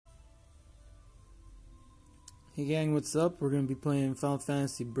Hey gang, what's up? We're going to be playing Final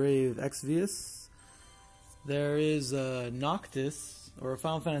Fantasy Brave Exvius. There is a Noctis, or a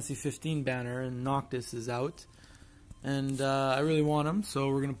Final Fantasy 15 banner, and Noctis is out. And I really want him, so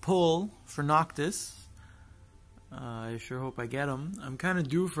we're going to pull for Noctis. I sure hope I get him. I'm kind of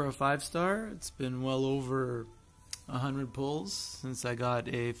due for a 5-star. It's been well over 100 pulls since I got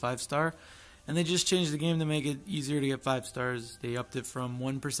a 5-star. And they just changed the game to make it easier to get 5 stars. They upped it from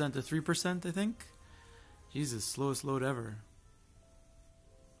 1% to 3%, I think. Jesus, slowest load ever.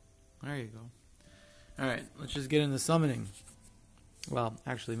 There you go. Alright, let's just get into summoning. Well,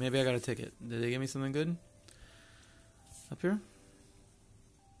 actually, maybe I got a ticket. Did they give me something good? Up here?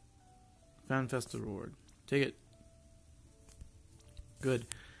 Fan Festival Reward. Take it. Good.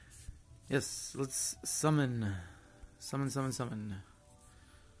 Yes, let's summon. Summon.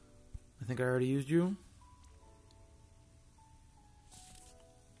 I think I already used you.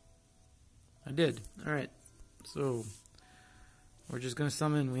 I did. Alright. So, we're just going to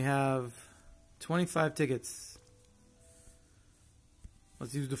summon. We have 25 tickets.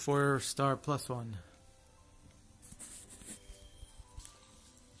 Let's use the 4-star plus one.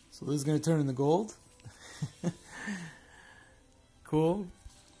 So this is going to turn into gold. Cool.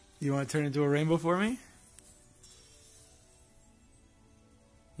 You want to turn into a rainbow for me?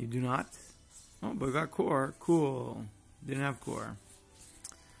 You do not? Oh, but we got core. Cool. Didn't have core.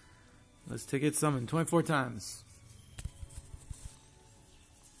 Let's take it summoned 24 times.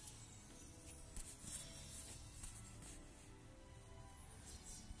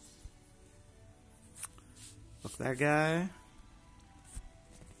 Fuck that guy.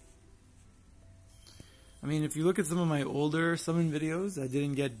 I mean, if you look at some of my older summon videos, I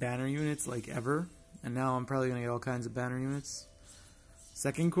didn't get banner units like ever. And now I'm probably going to get all kinds of banner units.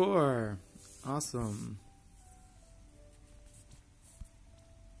 Second core. Awesome.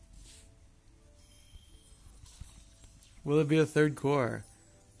 Will it be a third core?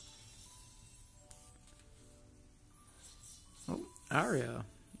 Oh, Aria.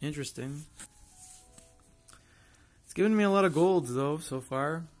 Interesting. It's given me a lot of golds though so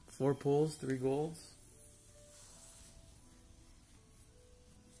far. 4 pulls, 3 golds.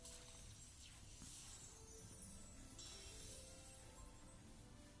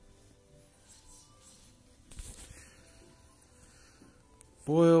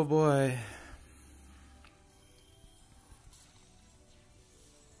 Boy, oh boy.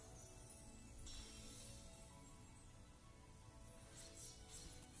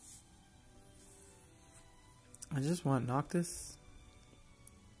 I just want Noctis.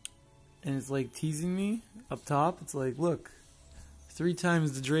 And it's like teasing me up top. It's like, look, 3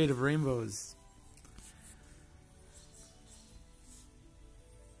 times the rate of rainbows.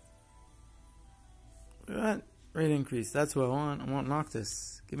 Look at that rate increase. That's what I want. I want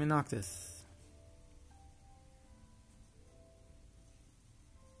Noctis. Give me Noctis.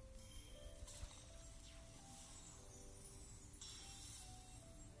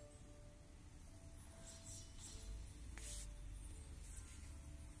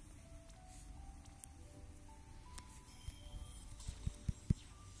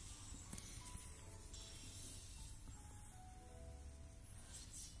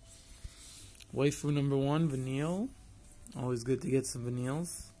 Waifu number 1, Vanille. Always good to get some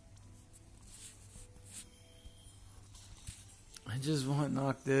Vanilles. I just want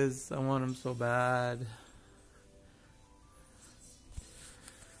Noctis. I want him so bad.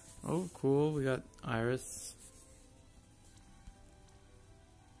 Oh, cool. We got Iris.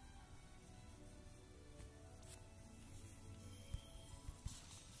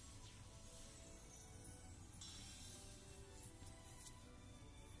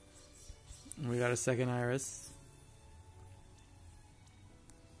 We got a second Iris.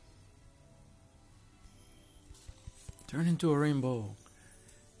 Turn into a rainbow.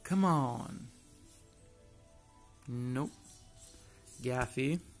 Come on. Nope.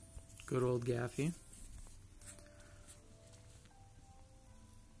 Gaffy. Good old Gaffy.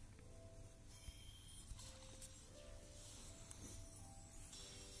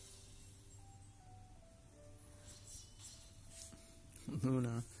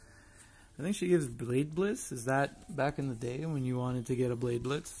 Luna. I think she gives Blade Blitz. Is that back in the day when you wanted to get a Blade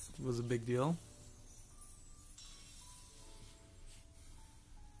Blitz? It was a big deal.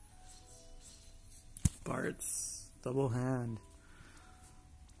 Bart's double hand.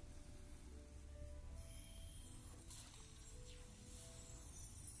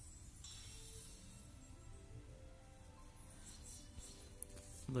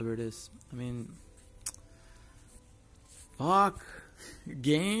 Libertas. I mean, fuck.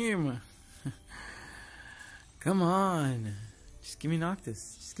 Game. Come on. Just give me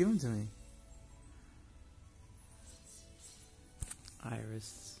Noctis. Just give him to me.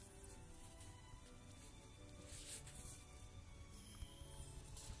 Iris.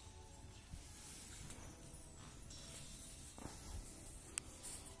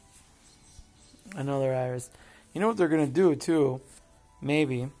 Another Iris. You know what they're going to do, too?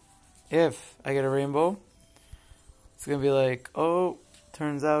 Maybe. If I get a rainbow, it's going to be like, oh,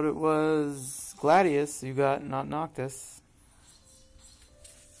 turns out it was Gladius you got, not Noctis.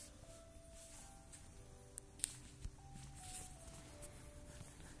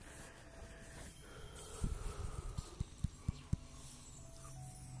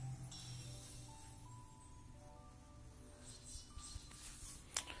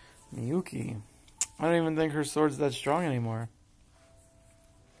 Miyuki. I don't even think her sword's that strong anymore.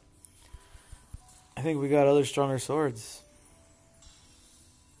 I think we got other stronger swords.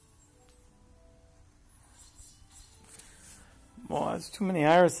 Well, that's too many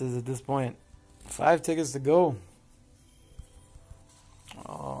irises at this point. 5 tickets to go.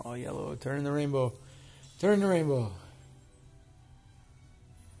 Oh, yellow. Turn the rainbow. Turn the rainbow.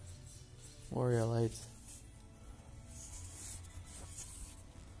 Warrior lights.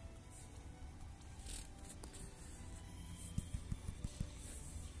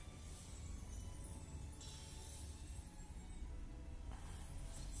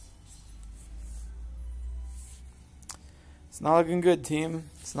 It's not looking good, team.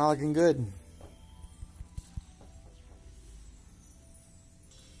 It's not looking good.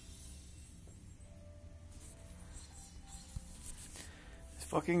 This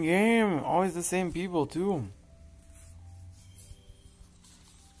fucking game. Always the same people, too.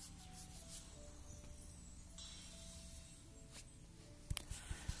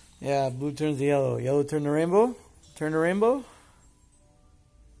 Yeah, blue turns to yellow. Yellow turned to rainbow. Turn to rainbow.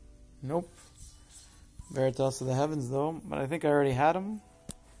 Nope. Veritas of the Heavens, though. But I think I already had him.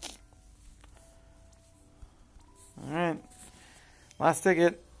 Alright. Last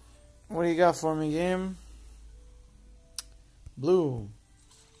ticket. What do you got for me, game? Blue.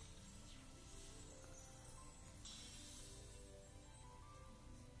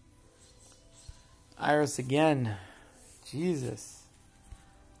 Iris again. Jesus.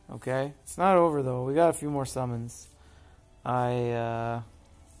 Okay. It's not over, though. We got a few more summons.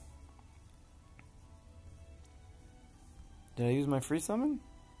 Did I use my free summon?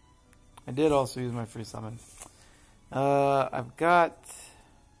 I did also use my free summon. I bought,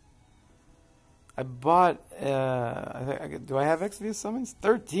 do I have Exvius summons?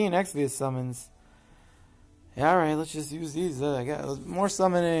 13 Exvius summons. Yeah, alright, let's just use these. I got more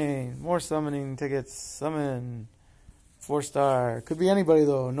summoning tickets. Summon. 4-star. Could be anybody,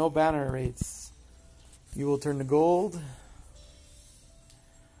 though. No banner rates. You will turn to gold.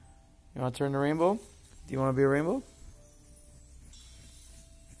 You want to turn to rainbow? Do you want to be a rainbow?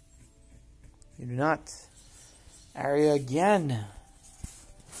 You do not. Aria again.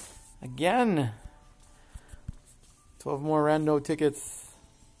 Again. 12 more rando tickets.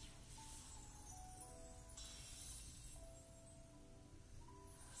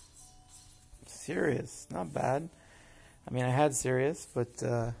 Serious. Not bad. I mean, I had Serious, but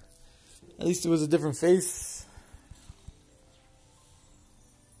at least it was a different face.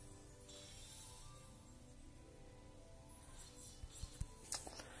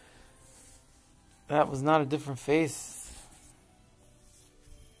 That was not a different face.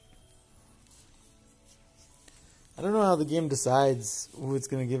 I don't know how the game decides who it's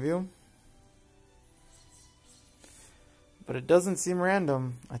going to give you. But it doesn't seem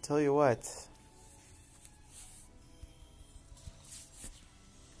random, I tell you what.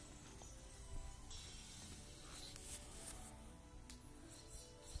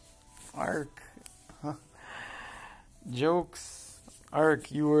 Arc. Jokes.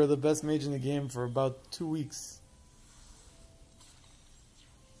 Arc, you were the best mage in the game for about 2 weeks.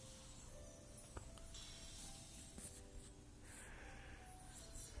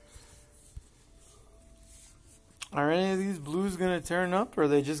 Are any of these blues going to turn up, or are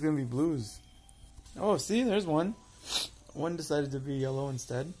they just going to be blues? Oh, see, there's one. One decided to be yellow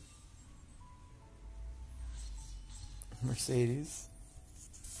instead. Mercedes.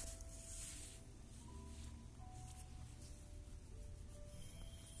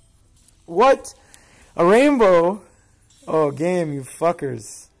 What? A rainbow? Oh, game, you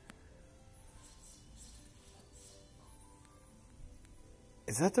fuckers.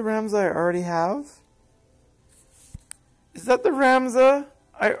 Is that the Ramza I already have? Is that the Ramza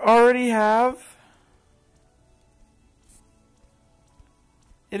I already have?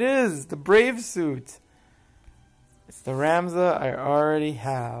 It is, the Brave suit. It's the Ramza I already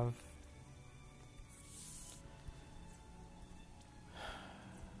have.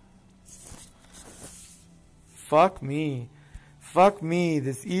 Fuck me. Fuck me,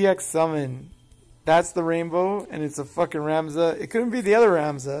 this EX summon. That's the rainbow, and it's a fucking Ramza. It couldn't be the other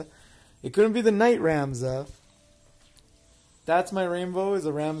Ramza. It couldn't be the Knight Ramza. That's my rainbow, is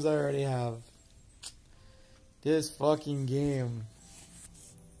a Ramza I already have. This fucking game.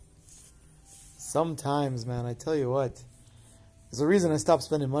 Sometimes, man, I tell you what. There's a reason I stopped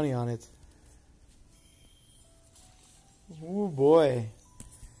spending money on it. Ooh, boy.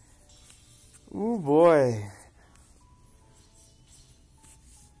 Ooh, boy.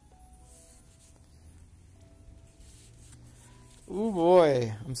 Ooh,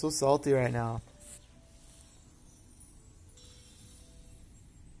 boy. I'm so salty right now.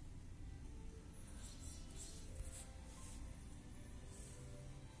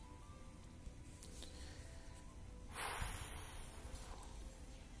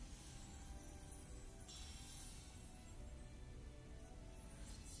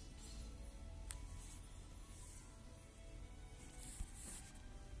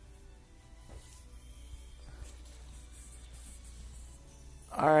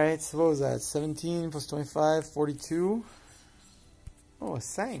 Alright, so what was that? 17 plus 25, 42. Oh, a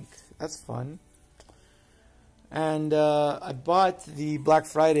sank. That's fun. And I bought the Black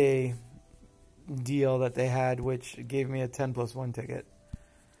Friday deal that they had, which gave me a 10 plus 1 ticket.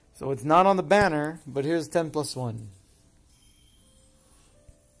 So it's not on the banner, but here's 10 plus 1.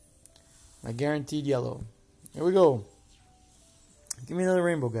 My guaranteed yellow. Here we go. Give me another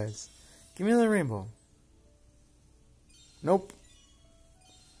rainbow, guys. Give me another rainbow. Nope.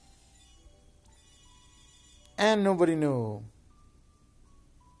 And nobody knew.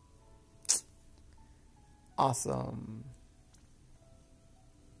 Awesome.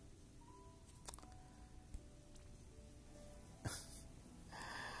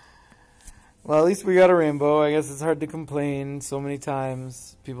 Well, at least we got a rainbow. I guess it's hard to complain so many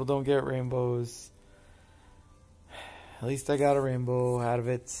times. People don't get rainbows. At least I got a rainbow out of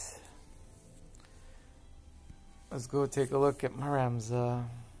it. Let's go take a look at my Ramza.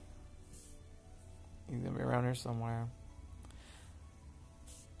 He's gonna be around here somewhere.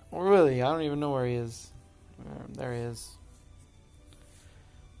 Oh, really? I don't even know where he is. There he is.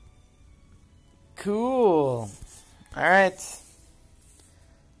 Cool. Alright.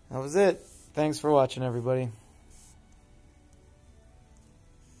 That was it. Thanks for watching, everybody.